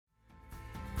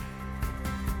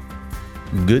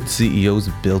Good CEOs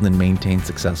build and maintain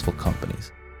successful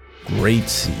companies. Great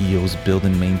CEOs build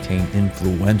and maintain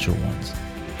influential ones.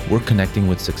 We're connecting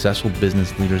with successful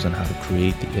business leaders on how to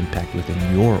create the impact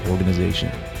within your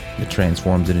organization that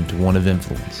transforms it into one of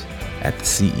influence at the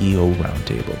CEO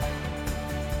Roundtable.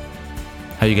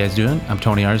 How you guys doing? I'm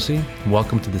Tony Arce.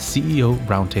 Welcome to the CEO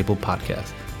Roundtable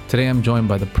podcast. Today I'm joined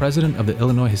by the president of the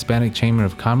Illinois Hispanic Chamber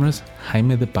of Commerce,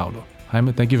 Jaime DiPaulo.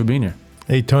 Jaime, thank you for being here.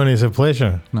 Hey, Tony, it's a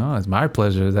pleasure. No, it's my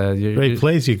pleasure. Great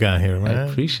place you got here, man. I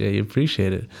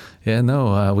appreciate it. Yeah,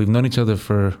 no, we've known each other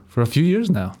for a few years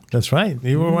now. That's right.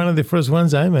 You were one of the first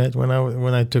ones I met when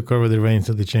I took over the reins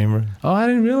of the chamber. Oh, I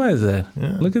didn't realize that.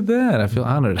 Yeah. Look at that. I feel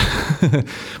honored.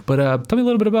 But tell me a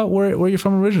little bit about where you're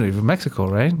from originally, from Mexico,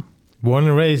 right? Born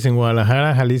and raised in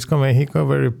Guadalajara, Jalisco, Mexico.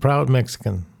 Very proud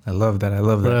Mexican. I love that.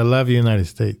 But I love the United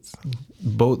States.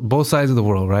 Both sides of the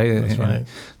world, right? That's right.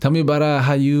 Tell me about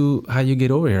how you get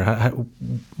over here.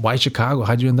 Why Chicago?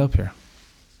 How'd you end up here?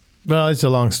 Well, it's a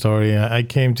long story. I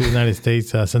came to the United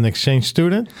States as an exchange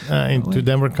student to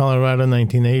Denver, Colorado in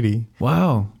 1980.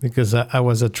 Wow. Because I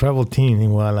was a travel teen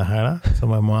in Guadalajara. So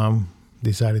my mom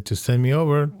decided to send me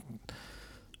over.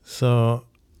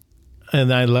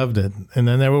 And I loved it. And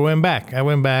I never went back. I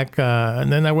went back,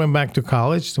 and then I went back to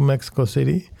college, to Mexico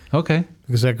City. Okay.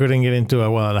 Because I couldn't get into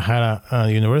Guadalajara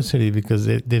University because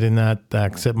they did not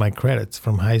accept my credits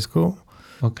from high school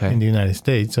in the United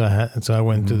States. So I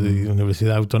went to the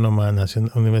Universidad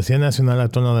Universidad Nacional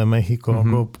Autónoma de Mexico,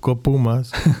 go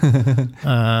Pumas.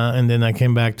 And then I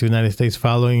came back to the United States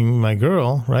following my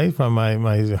girl, right, from my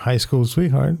high school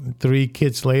sweetheart. 3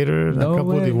 kids later, a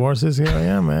couple of divorces. Here I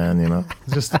am, man,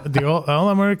 just the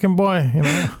all-American boy,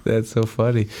 That's so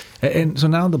funny. And so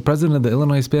now the president of the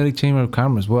Illinois Hispanic Chamber of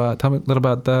Commerce. Well, tell me a little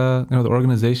about the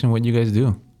organization, what you guys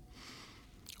do.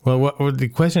 Well, what the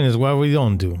question is what we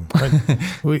don't do.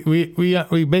 Right?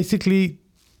 we basically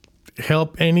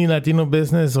help any Latino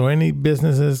business or any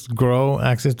businesses grow,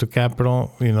 access to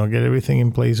capital, get everything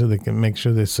in place so they can make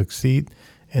sure they succeed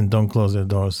and don't close their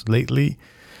doors. Lately,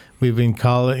 we've been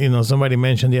calling, somebody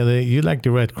mentioned the other day, you like the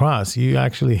Red Cross. You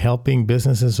actually helping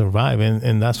businesses survive,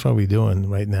 and that's what we're doing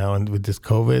right now. And with this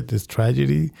COVID, this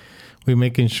tragedy, we're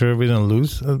making sure we don't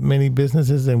lose as many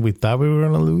businesses than we thought we were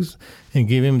going to lose, and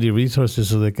give them the resources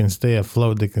so they can stay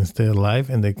afloat, they can stay alive,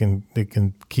 and they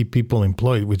can keep people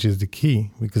employed, which is the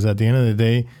key. Because at the end of the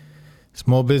day,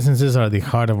 small businesses are the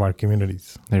heart of our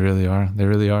communities. They really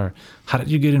are. How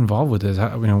did you get involved with this?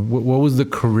 What was the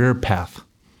career path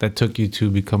that took you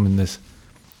to becoming this,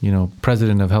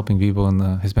 president of helping people in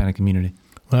the Hispanic community?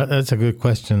 Well, that's a good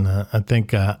question. I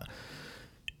think...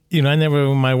 I never,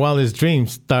 in my wildest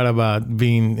dreams, thought about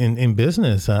being in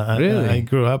business. Really? I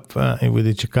grew up with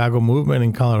the Chicago movement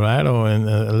in Colorado, and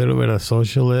a little bit of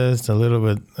socialist, a little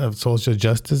bit of social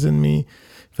justice in me. In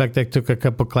fact, I took a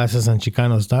couple classes on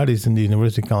Chicano studies in the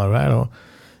University of Colorado,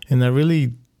 and I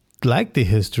really liked the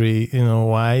history,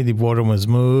 why the border was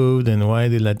moved and why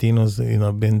the Latinos,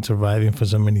 been surviving for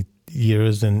so many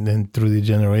years and through the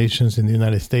generations in the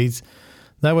United States.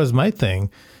 That was my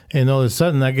thing. And all of a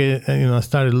sudden, I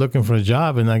started looking for a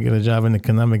job, and I get a job in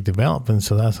economic development.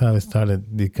 So that's how I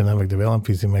started the economic development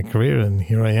piece in my career. And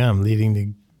here I am,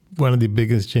 leading one of the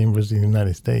biggest chambers in the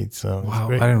United States. So wow,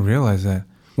 I didn't realize that.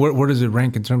 Where does it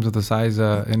rank in terms of the size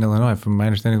in Illinois? From my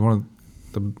understanding, one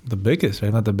of the biggest,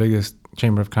 right? Not the biggest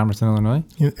chamber of commerce in Illinois?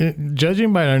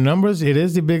 Judging by our numbers, it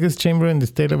is the biggest chamber in the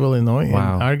state of Illinois,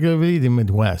 and arguably the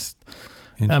Midwest.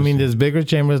 I mean, there's bigger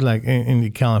chambers like in the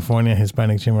California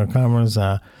Hispanic Chamber of Commerce,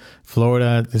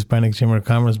 Florida Hispanic Chamber of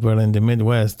Commerce, but in the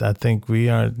Midwest, I think we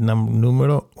are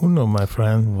numero uno, my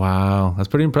friend. Wow, that's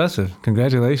pretty impressive.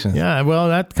 Congratulations. Yeah, well,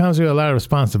 that comes with a lot of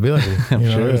responsibility. I'm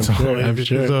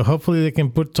sure. So hopefully they can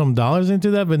put some dollars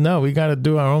into that, but no, we got to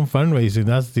do our own fundraising.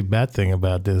 That's the bad thing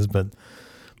about this, but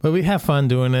we have fun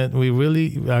doing it.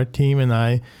 Our team and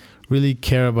I really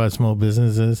care about small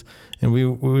businesses, and we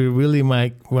really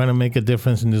might want to make a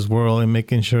difference in this world and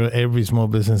making sure every small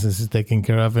business is taken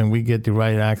care of and we get the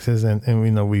right access,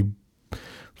 and we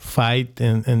fight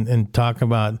and talk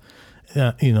about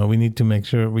we need to make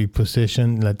sure we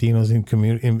position Latinos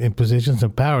in positions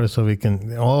of power so we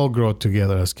can all grow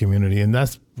together as community. And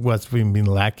that's what's been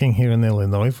lacking here in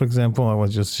Illinois. For example, I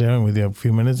was just sharing with you a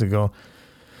few minutes ago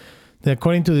that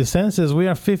according to the census, we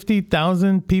are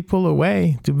 50,000 people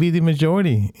away to be the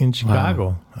majority in Chicago.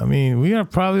 Wow. I mean, we are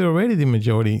probably already the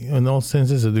majority in all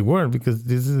census of the world because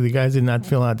the guys did not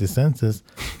fill out the census.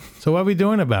 So what are we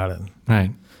doing about it? Right.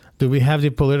 Do we have the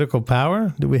political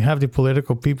power? Do we have the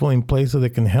political people in place so they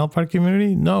can help our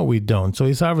community? No, we don't. So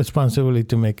it's our responsibility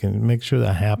to make sure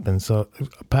that happens. So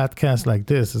a podcast like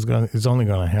this is only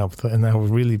going to help. And I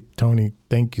would really, Tony,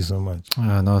 thank you so much.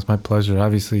 No, it's my pleasure.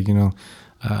 Obviously,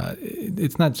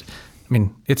 it's not,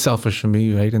 it's selfish for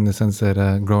me, right? In the sense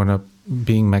that growing up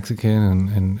being Mexican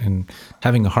and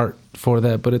having a heart for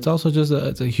that, but it's also just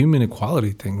it's a human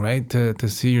equality thing, right? To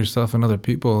see yourself in other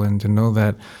people and to know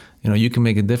that, you can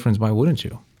make a difference. Why wouldn't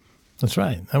you? That's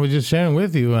right. I was just sharing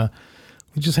with you.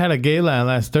 We just had a gala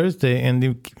last Thursday,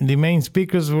 and the main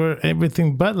speakers were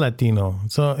everything but Latino.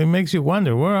 So it makes you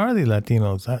wonder, where are the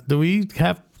Latinos? Do we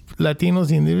have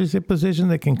Latinos in leadership positions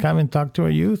that can come and talk to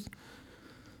our youth?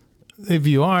 If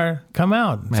you are, come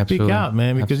out. Absolutely. Speak out,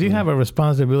 man, because you have a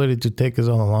responsibility to take us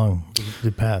all along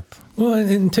the path. Well,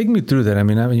 and take me through that. I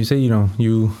mean, you say,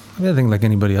 I think like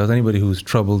anybody else, anybody who's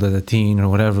troubled as a teen or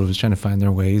whatever was trying to find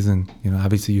their ways. And,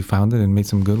 obviously you found it and made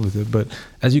some good with it. But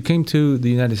as you came to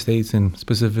the United States and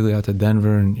specifically out to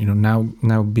Denver and, now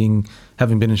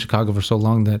having been in Chicago for so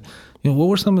long that, what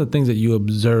were some of the things that you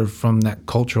observed from that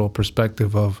cultural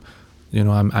perspective of,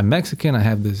 I'm Mexican, I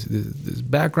have this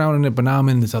background in it, but now I'm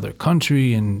in this other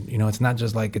country, and, it's not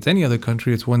just like it's any other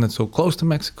country, it's one that's so close to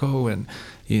Mexico, and,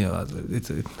 it's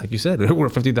like you said, we're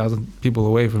 50,000 people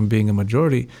away from being a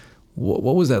majority.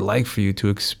 What was that like for you to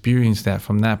experience that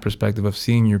from that perspective of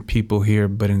seeing your people here,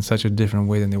 but in such a different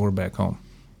way than they were back home?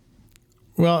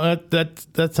 Well,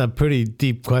 that's a pretty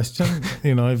deep question,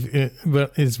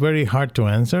 but it's very hard to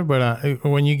answer. But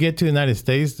when you get to the United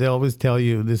States, they always tell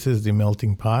you this is the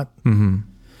melting pot, and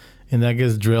that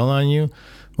gets drilled on you.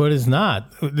 But it's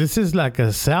not. This is like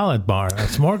a salad bar, a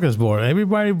smorgasbord.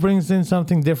 Everybody brings in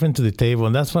something different to the table,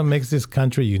 and that's what makes this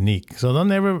country unique. So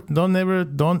don't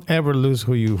ever lose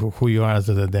who you are as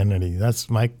an identity. That's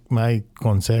my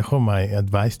consejo, my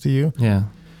advice to you. Yeah,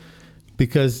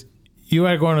 because you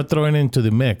are going to throw it into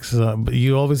the mix, but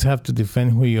you always have to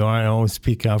defend who you are and always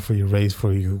speak out for your race,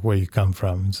 where you come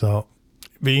from. So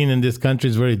being in this country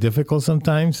is very difficult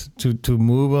sometimes to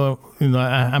move.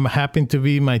 I'm happy to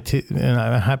be and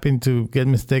I'm happy to get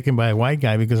mistaken by a white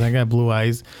guy because I got blue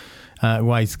eyes,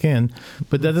 white skin.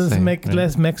 But that doesn't make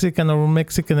less Mexican or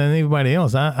Mexican than anybody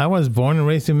else. I was born and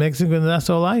raised in Mexico, and that's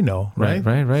all I know. Right.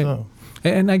 So,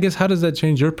 and I guess, how does that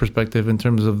change your perspective in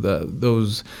terms of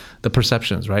the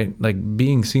perceptions, right? Like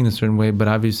being seen a certain way, but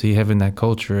obviously having that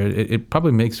culture, it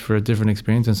probably makes for a different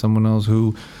experience than someone else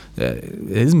who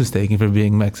is mistaken for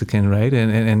being Mexican, right?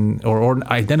 And or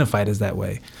identified as that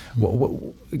way.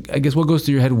 I guess what goes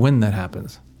through your head when that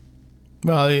happens?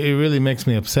 Well, it really makes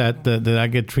me upset that I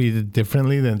get treated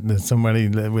differently than somebody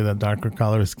with a darker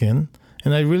color skin,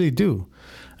 and I really do.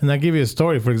 And I'll give you a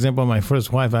story. For example, my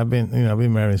first wife, I've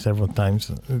been married several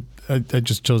times. I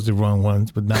just chose the wrong ones,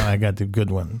 but now I got the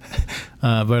good one.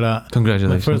 But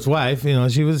congratulations. My first wife,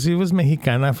 she was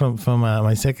Mexicana from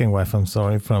my second wife. I'm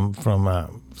sorry, from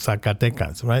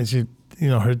Zacatecas, right? She,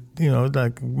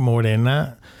 like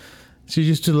morena. She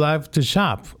used to love to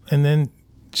shop, and then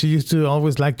she used to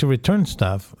always like to return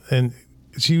stuff, and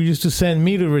she used to send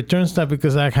me to return stuff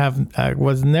because I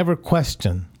was never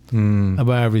questioned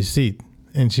about a receipt.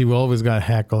 And she always got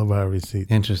heckled about a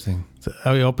receipt. Interesting. So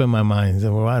I opened my mind and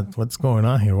said, well, what's going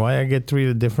on here? Why I get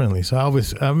treated differently? So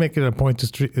I make it a point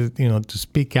to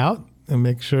speak out and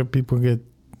make sure people get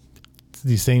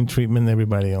the same treatment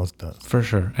everybody else does. For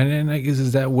sure. And I guess,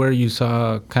 is that where you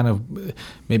saw kind of,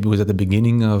 maybe it was at the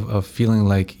beginning of feeling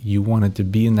like you wanted to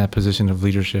be in that position of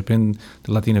leadership in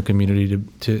the Latino community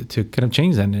to kind of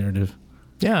change that narrative?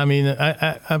 Yeah, I mean,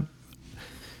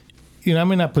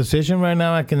 I'm in a position right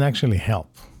now I can actually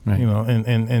help, right.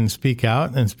 And speak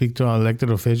out and speak to our elected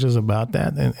officials about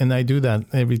that. And I do that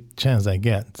every chance I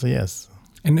get. So, yes.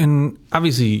 And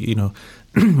obviously,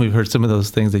 we've heard some of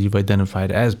those things that you've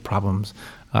identified as problems,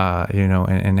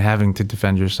 and having to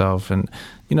defend yourself. And,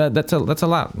 that's a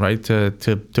lot, right?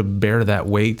 To bear that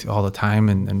weight all the time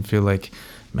and feel like,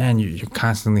 man, you're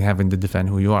constantly having to defend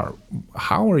who you are.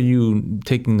 How are you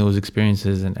taking those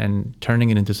experiences and turning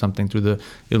it into something through the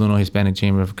Illinois Hispanic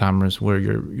Chamber of Commerce where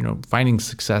you're, finding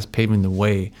success, paving the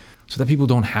way so that people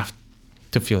don't have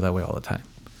to feel that way all the time?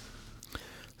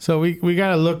 So we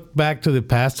got to look back to the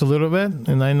past a little bit.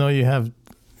 And I know you have,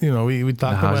 we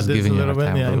talked about this a little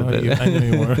bit. Yeah, I know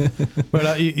you were.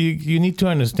 But you need to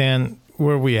understand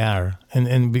where we are.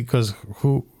 And because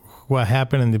what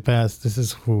happened in the past, this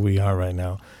is who we are right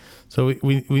now. So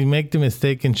we make the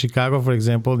mistake in Chicago, for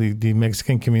example, the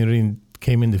Mexican community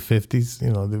came in the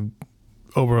 50s,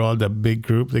 overall, the big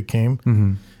group that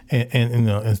came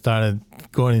and started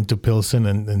going into Pilsen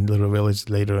and Little Village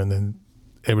later and then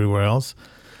everywhere else.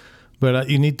 But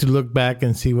you need to look back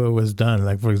and see what was done.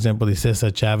 Like, for example, the Cesar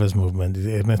Chavez movement,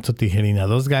 Ernesto Tijerina.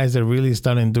 Those guys are really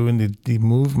starting doing the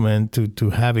movement to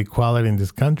have equality in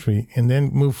this country and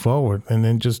then move forward. And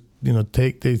then just,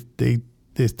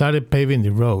 they started paving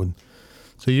the road.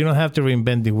 So you don't have to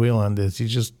reinvent the wheel on this. You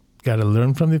just got to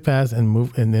learn from the past and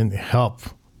move and then help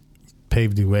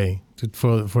pave the way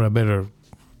for a better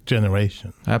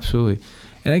generation. Absolutely.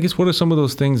 And I guess what are some of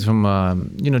those things from,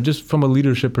 just from a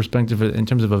leadership perspective in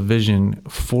terms of a vision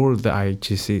for the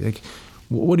IHCC? Like,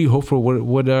 what do you hope for?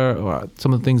 What are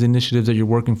some of the things, initiatives that you're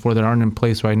working for that aren't in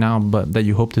place right now, but that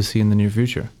you hope to see in the near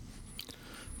future?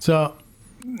 So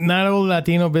not all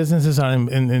Latino businesses are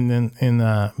in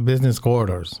business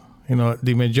corridors.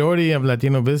 The majority of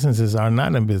Latino businesses are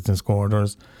not in business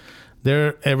corridors.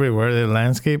 They're everywhere. They're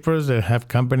landscapers. They have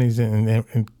companies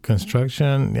in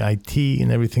construction, IT,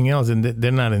 and everything else. And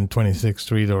they're not in 26th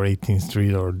Street or 18th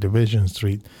Street or Division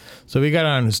Street. So we got to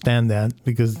understand that,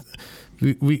 because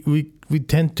we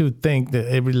tend to think that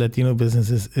every Latino business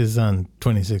is on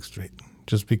 26th Street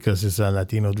just because it's a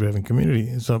Latino-driven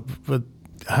community. So, but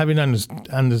having an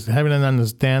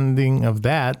understanding of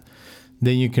that,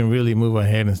 then you can really move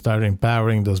ahead and start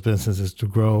empowering those businesses to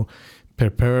grow.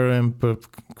 Prepare them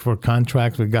for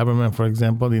contracts with government. For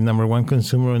example, the number one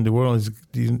consumer in the world is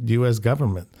the U.S.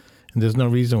 government. And there's no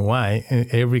reason why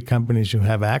every company should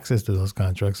have access to those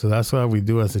contracts. So that's what we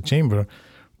do as a chamber,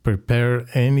 prepare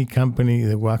any company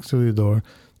that walks through the door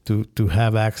to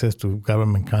have access to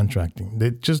government contracting. They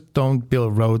just don't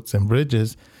build roads and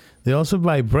bridges. They also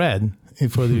buy bread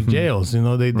for the jails.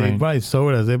 They buy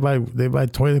sodas. They buy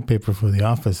toilet paper for the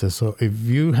offices. So if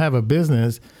you have a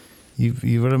business,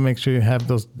 you got to make sure you have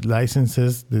those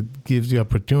licenses that gives you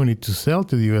opportunity to sell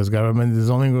to the U.S. government. It's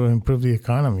only going to improve the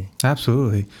economy.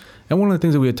 Absolutely. And one of the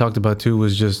things that we had talked about too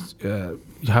was just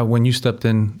how when you stepped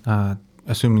in,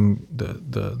 assuming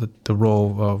the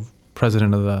role of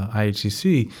president of the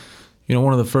IHCC,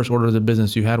 one of the first orders of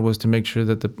business you had was to make sure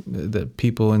that the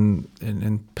people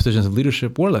in positions of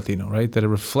leadership were Latino, right? That it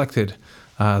reflected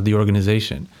the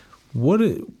organization.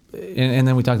 And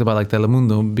then we talked about like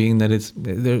Telemundo being that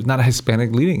there's not a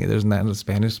Hispanic leading it. There's not a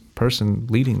Spanish person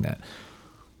leading that.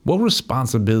 What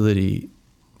responsibility,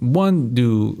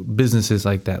 do businesses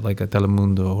like that, like a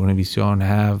Telemundo or Univision,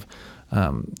 have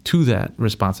to that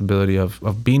responsibility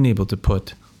of being able to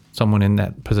put someone in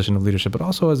that position of leadership, but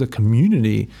also as a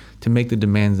community to make the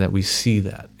demands that we see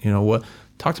that?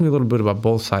 Talk to me a little bit about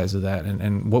both sides of that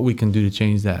and what we can do to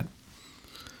change that.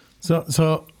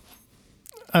 So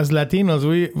as Latinos,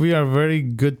 we are very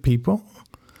good people.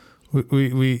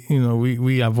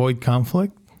 We avoid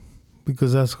conflict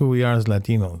because that's who we are as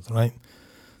Latinos, right?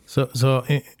 So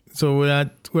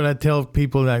what I tell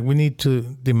people, that we need to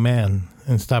demand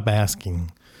and stop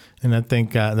asking, and I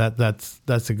think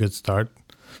that's a good start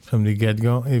from the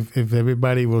get-go. If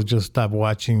everybody will just stop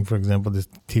watching, for example, this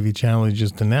TV channel you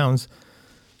just announced,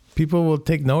 people will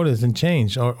take notice and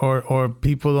change, or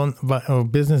people don't buy, or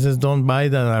businesses don't buy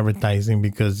that advertising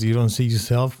because you don't see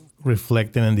yourself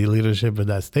reflected in the leadership of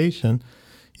that station.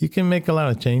 You can make a lot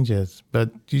of changes,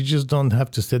 but you just don't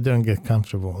have to sit there and get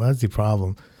comfortable. That's the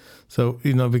problem. So,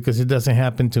 because it doesn't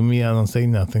happen to me, I don't say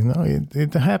nothing. No,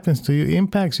 it happens to you. It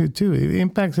impacts you too. It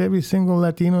impacts every single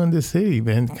Latino in the city,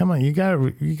 man. Come on, you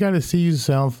gotta see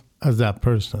yourself as that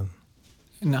person.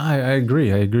 No, I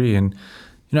agree. And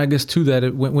I guess too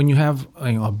that when you have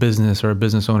a business or a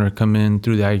business owner come in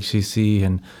through the IHCC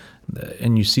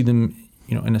and you see them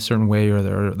in a certain way,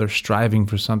 or they're striving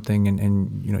for something,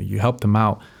 and you help them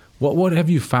out. What have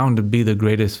you found to be the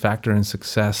greatest factor in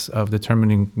success of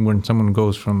determining when someone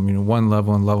goes from one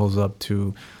level and levels up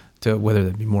to whether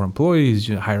it be more employees,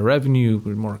 higher revenue,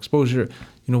 more exposure?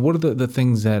 What are the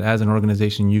things that as an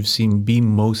organization you've seen be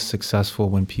most successful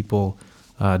when people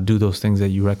do those things that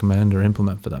you recommend or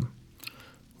implement for them?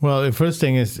 Well, the first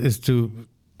thing is to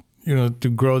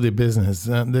grow the business.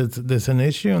 There's an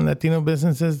issue in Latino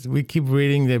businesses. We keep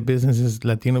reading that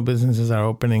Latino businesses are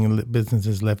opening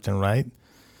businesses left and right.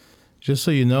 Just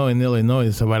so you know, in Illinois,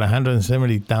 it's about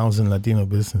 170,000 Latino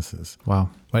businesses.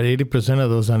 Wow. But 80% of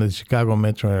those are in the Chicago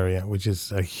metro area, which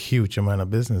is a huge amount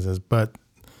of businesses. But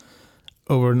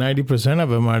over 90% of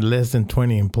them are less than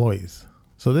 20 employees.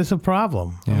 So there's a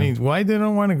problem. Yeah. I mean, why they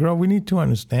don't want to grow? We need to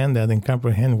understand that and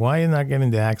comprehend why you're not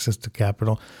getting the access to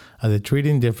capital. Are they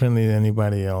treating differently than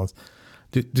anybody else?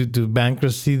 Do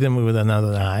bankers see them with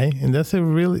another eye? And that's a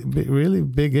really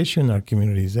big issue in our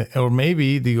communities. Or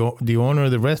maybe the owner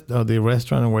of the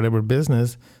restaurant or whatever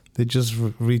business, they just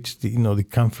reach the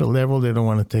comfort level. They don't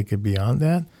want to take it beyond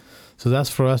that. So that's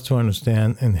for us to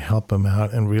understand and help them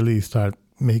out and really start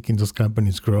making those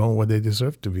companies grow what they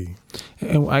deserve to be.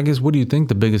 And I guess, what do you think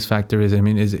the biggest factor is? I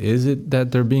mean, is it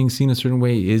that they're being seen a certain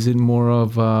way? Is it more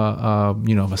of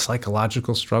a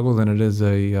psychological struggle than it is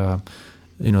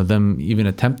them even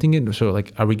attempting it? So,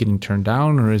 like, are we getting turned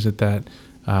down, or is it that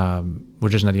we're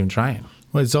just not even trying?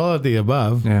 Well, it's all of the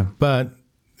above. Yeah. But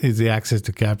is the access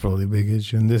to capital the big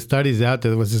issue? And the study's out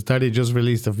there. There was a study just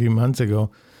released a few months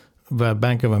ago by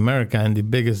Bank of America, and the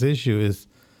biggest issue is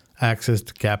access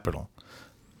to capital.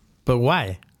 But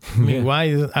why? I mean, why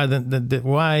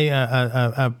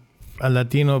a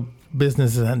Latino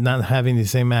business is not having the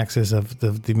same access of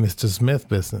the Mr. Smith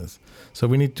business? So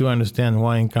we need to understand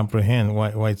why and comprehend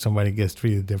why somebody gets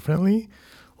treated differently,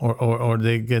 or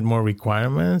they get more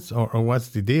requirements, or what's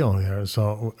the deal here.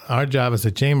 So our job as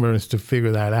a chamber is to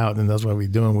figure that out, and that's what we're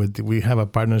doing. We have a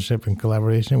partnership and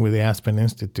collaboration with the Apsen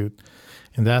Institute,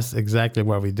 and that's exactly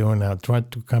what we're doing now, trying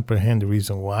to comprehend the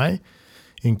reason why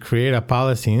and create a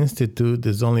policy institute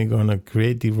that's only going to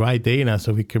create the right data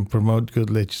so we can promote good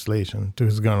legislation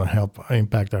that's going to help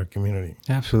impact our community.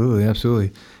 Absolutely,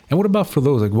 absolutely. And what about for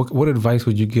those? Like, what advice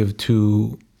would you give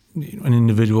to an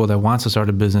individual that wants to start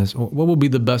a business? What will be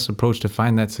the best approach to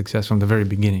find that success from the very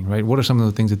beginning, right? What are some of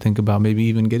the things to think about, maybe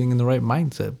even getting in the right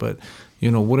mindset? But,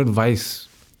 what advice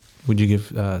would you give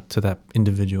to that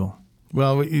individual?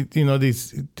 Well,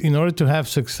 in order to have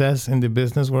success in the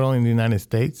business world in the United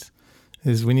States,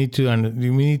 is we need to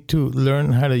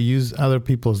learn how to use other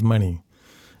people's money,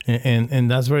 and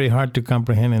that's very hard to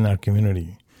comprehend in our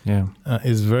community. Yeah,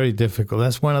 it's very difficult.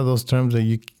 That's one of those terms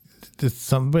that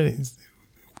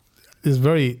it's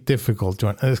very difficult to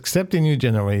accept in new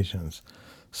generations.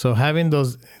 So having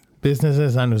those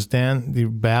businesses understand the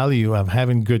value of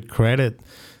having good credit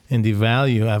and the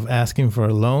value of asking for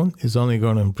a loan is only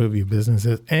going to improve your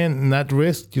businesses and not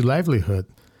risk your livelihood.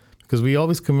 Because we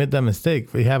always commit that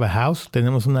mistake. We have a house,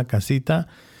 tenemos una casita.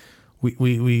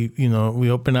 We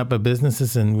open up a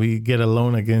businesses and we get a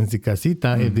loan against the casita.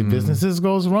 Mm-hmm. If the businesses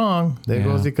goes wrong, there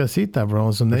goes the casita,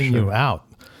 bro. So then you're out.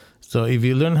 So if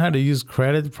you learn how to use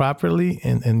credit properly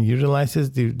and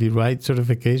utilizes the right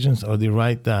certifications or the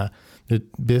right the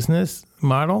business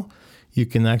model, you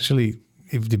can actually,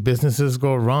 if the businesses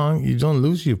go wrong, you don't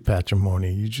lose your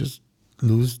patrimony. You just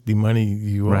lose the money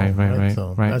you owe. Right.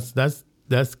 So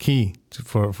that's key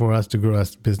for us to grow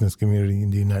as a business community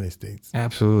in the United States.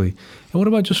 Absolutely. And what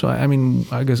about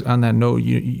I guess on that note,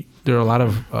 there are a lot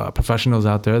of professionals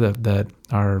out there that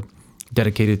are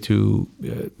dedicated to,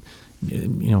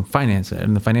 finance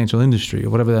and the financial industry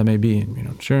or whatever that may be,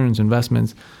 insurance,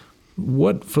 investments.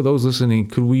 What, for those listening,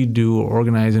 could we do or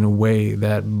organize in a way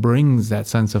that brings that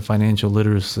sense of financial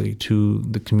literacy to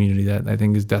the community that I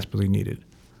think is desperately needed?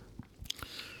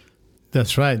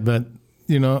 That's right. But,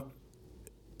 you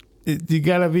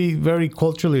got to be very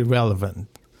culturally relevant.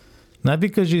 Not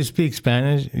because you speak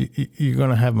Spanish, you're going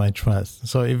to have my trust.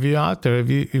 So if you're out there,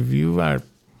 if you are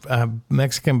a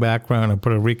Mexican background or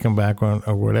Puerto Rican background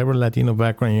or whatever Latino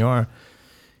background you are,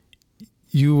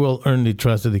 you will earn the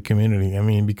trust of the community. I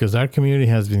mean, because our community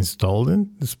has been stolen,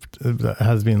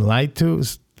 has been lied to,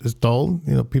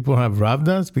 stolen. People have robbed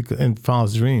us and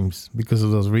false dreams because of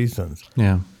those reasons.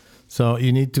 Yeah. So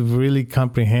you need to really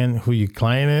comprehend who your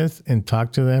client is and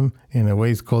talk to them in a way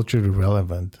that's culturally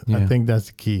relevant. Yeah. I think that's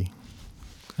the key.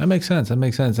 That makes sense.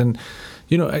 And,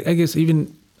 I guess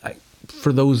even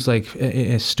for those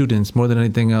as students, more than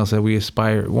anything else that we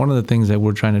aspire, one of the things that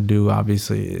we're trying to do,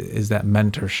 obviously, is that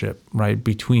mentorship, right,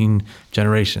 between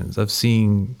generations of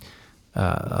seeing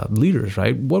leaders,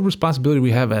 right? What responsibility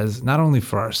we have as not only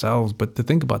for ourselves, but to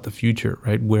think about the future,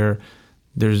 right, where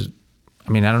there's,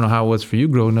 I don't know how it was for you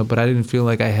growing up, but I didn't feel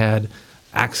like I had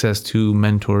access to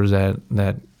mentors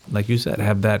that like you said,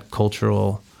 have that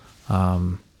cultural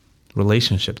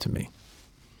relationship to me.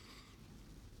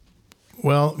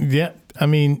 Well, yeah,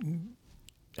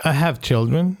 I have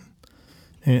children,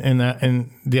 and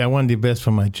I want the best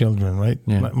for my children, right?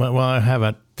 Yeah. I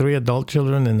have 3 adult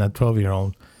children and a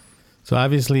 12-year-old. So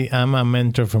obviously, I'm a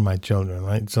mentor for my children,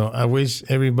 right? So I wish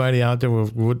everybody out there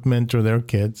would mentor their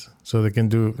kids so they can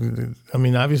do.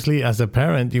 Obviously, as a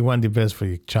parent, you want the best for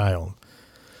your child.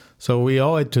 So we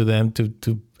owe it to them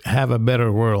to have a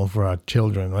better world for our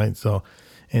children, right? So,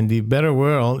 and the better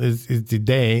world is the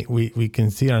day we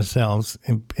can see ourselves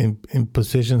in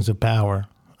positions of power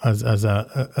as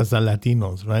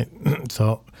Latinos, right?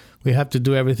 So we have to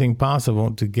do everything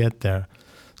possible to get there.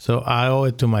 So I owe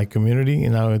it to my community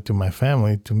and I owe it to my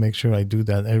family to make sure I do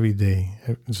that every day.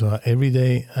 So every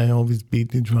day I always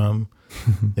beat the drum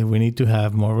that we need to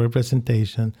have more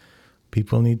representation.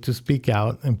 people need to speak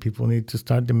out and people need to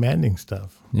start demanding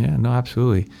stuff. Yeah, no,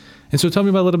 absolutely. And so tell me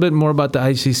about a little bit more about the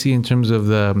IHCC in terms of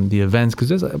the events,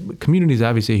 because community is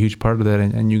obviously a huge part of that,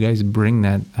 and you guys bring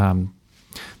that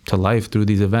to life through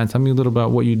these events. Tell me a little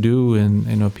about what you do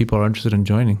and if people are interested in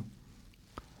joining.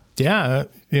 Yeah,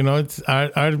 it's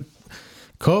our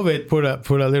COVID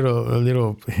put a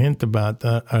little hint about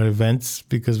our events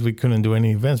because we couldn't do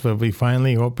any events, but we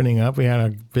finally opening up. We had a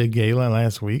big gala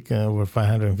last week. Over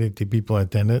 550 people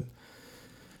attended.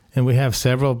 And we have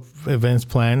several events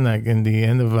planned. Like in the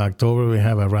end of October, we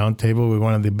have a roundtable with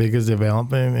one of the biggest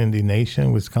development in the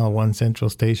nation, which is called One Central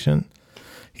Station.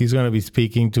 He's going to be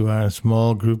speaking to our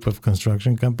small group of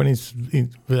construction companies.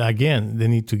 Again, they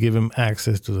need to give him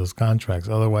access to those contracts.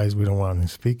 Otherwise, we don't want him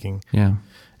speaking. Yeah.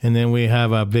 And then we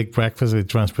have a big breakfast with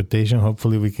transportation.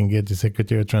 Hopefully, we can get the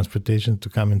Secretary of Transportation to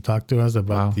come and talk to us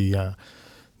about the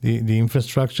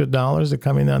infrastructure dollars that are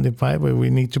coming down the pipe. Where we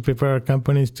need to prepare our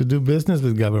companies to do business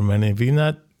with government. If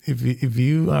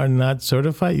you are not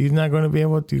certified, you're not going to be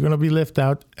able to. You're going to be left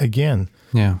out again.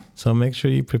 Yeah. So make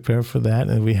sure you prepare for that,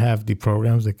 and we have the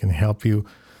programs that can help you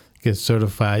get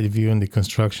certified if you're in the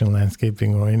construction,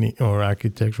 landscaping, or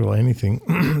architectural, anything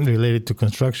related to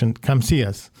construction. Come see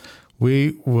us.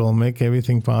 We will make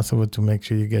everything possible to make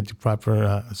sure you get the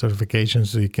proper certification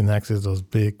so you can access those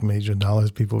big major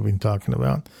dollars people have been talking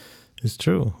about. It's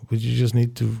true, but you just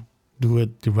need to do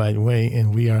it the right way,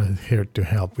 and we are here to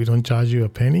help. We don't charge you a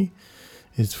penny.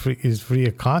 It's free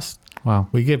of cost. Wow.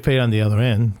 We get paid on the other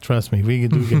end. Trust me, we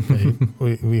do get paid.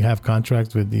 we have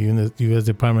contracts with the U.S.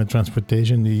 Department of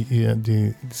Transportation,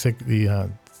 the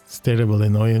state of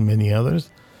Illinois, and many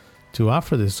others to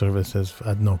offer these services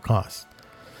at no cost.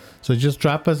 So just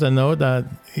drop us a note at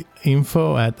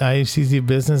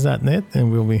info@ihccbusiness.net,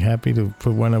 and we'll be happy to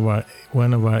put one of our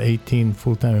 18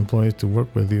 full-time employees to work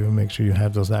with you and make sure you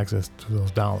have those access to those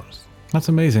dollars. That's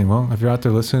amazing. Well, if you're out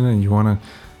there listening and you want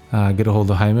to get a hold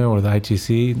of Jaime or the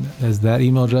IHCC, there's that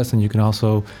email address, and you can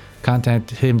also contact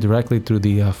him directly through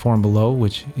the form below,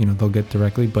 which they'll get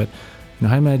directly. But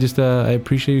Jaime, I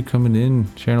appreciate you coming in,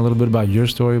 sharing a little bit about your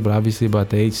story, but obviously about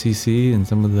the IHCC and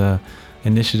some of the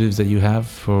initiatives that you have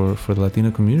for the Latino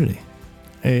community.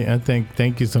 Hey,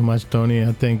 thank you so much, Tony.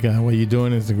 I think what you're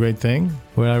doing is a great thing.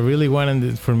 What I really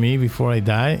wanted for me before I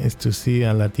die is to see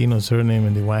a Latino surname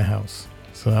in the White House.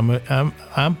 So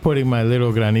I'm putting my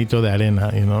little granito de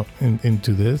arena,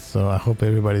 into this. So I hope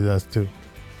everybody does too.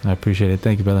 I appreciate it.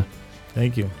 Thank you, brother.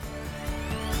 Thank you.